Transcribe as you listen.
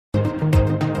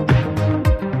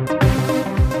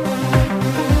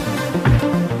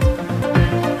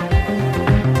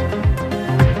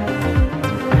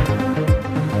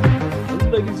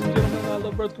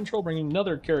Control, bringing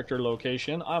another character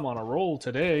location. I'm on a roll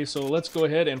today, so let's go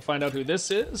ahead and find out who this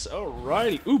is.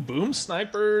 Alrighty. Ooh, boom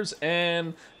snipers,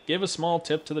 and give a small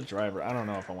tip to the driver. I don't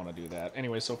know if I want to do that.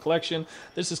 Anyway, so collection.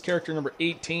 This is character number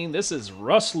 18. This is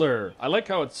Rustler. I like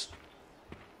how it's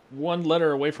one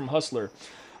letter away from Hustler.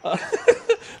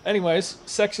 Anyways,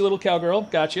 sexy little cowgirl,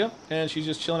 gotcha. And she's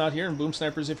just chilling out here, and boom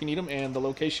snipers if you need them. And the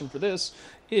location for this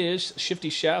is Shifty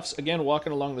Shafts. Again,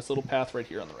 walking along this little path right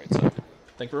here on the right side.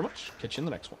 Thank you very much. Catch you in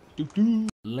the next one. Doo-doo.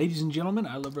 Ladies and gentlemen,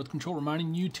 I love Earth Control,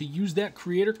 reminding you to use that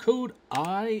creator code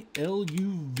ILUVBC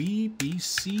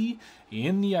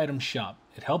in the item shop.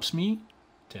 It helps me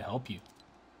to help you.